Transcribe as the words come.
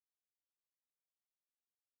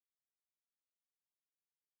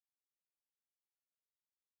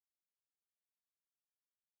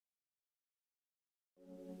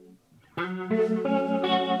I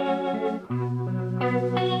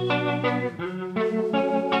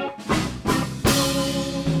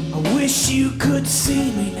wish you could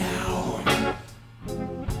see me now.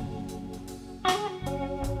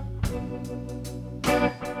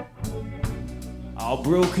 All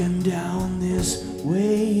broken down this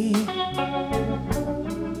way.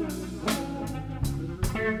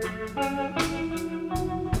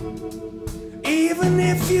 Even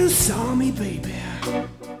if you saw me, baby,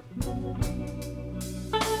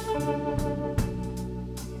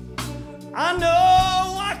 I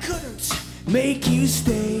know I couldn't make you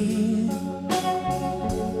stay.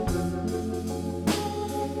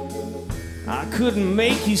 I couldn't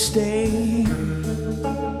make you stay.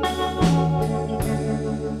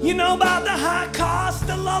 You know about the high cost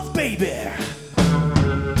of love, baby.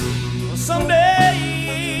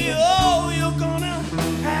 Someday, oh, you're gonna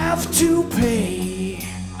have to pay.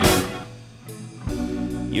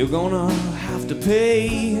 You're gonna have to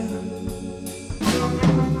pay.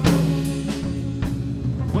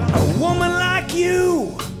 Well, a woman like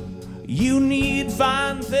you, you need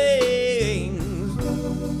fine things.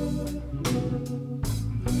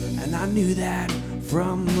 And I knew that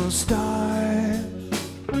from the start.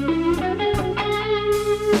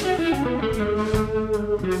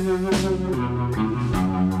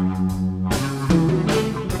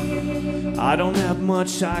 I don't have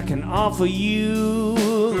much I can offer you.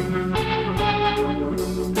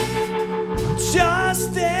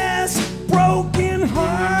 Just this broken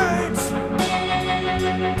heart.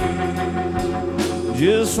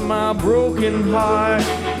 Just my broken heart.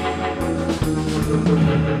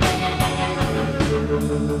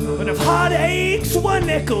 But if heartaches were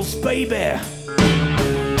nickels, baby,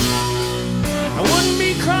 I wouldn't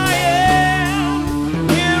be crying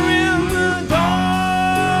here in the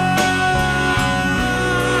dark.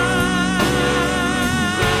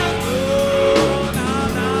 Oh, no,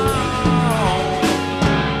 no.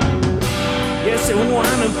 Yes, and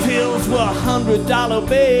wine and pills were $100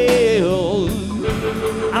 bills.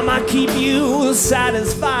 I might keep you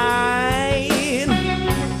satisfied.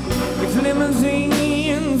 With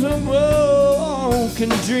limousines and broken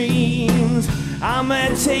dreams, I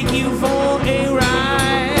might take you for a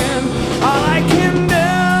ride. All I can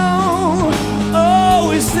do,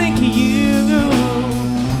 oh, is think of you.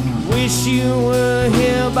 Wish you were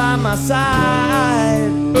here by my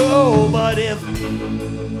side. Oh, but if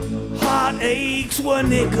heartaches were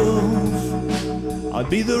nickels, I'd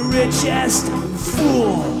be the richest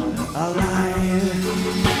fool alive.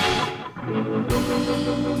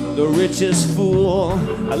 The richest fool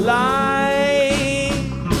alive.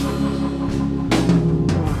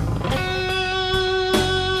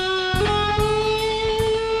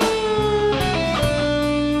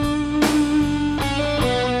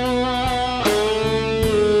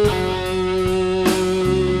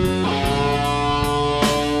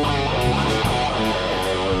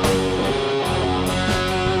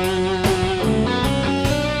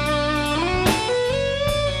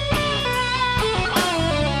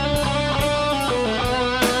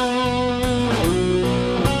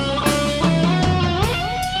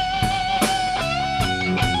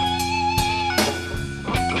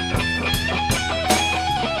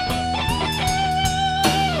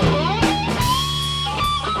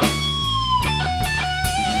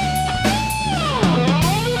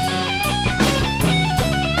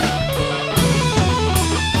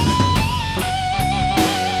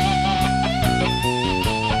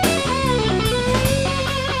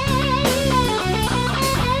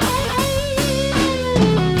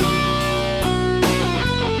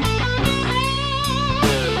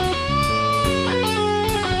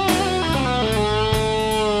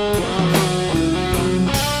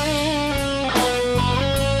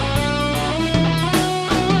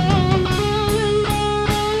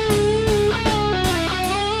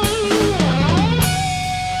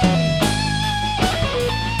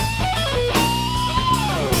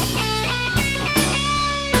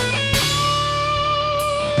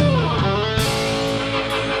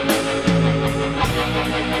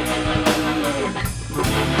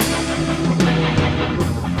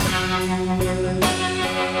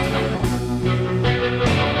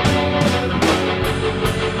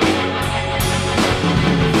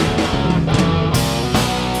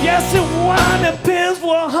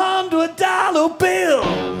 $100 bill.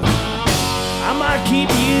 I might keep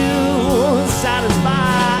you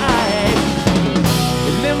satisfied.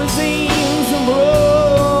 Limousines and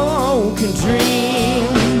broken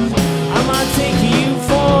dreams. I might take you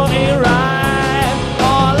for a ride.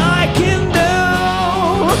 All I can do,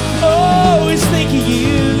 oh, is think of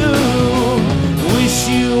you. Wish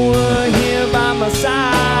you were here by my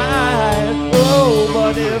side.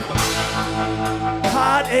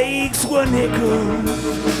 cakes were nickels,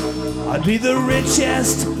 I'd be the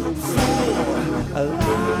richest fool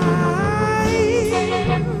alive.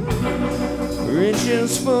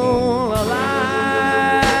 Richest fool alive.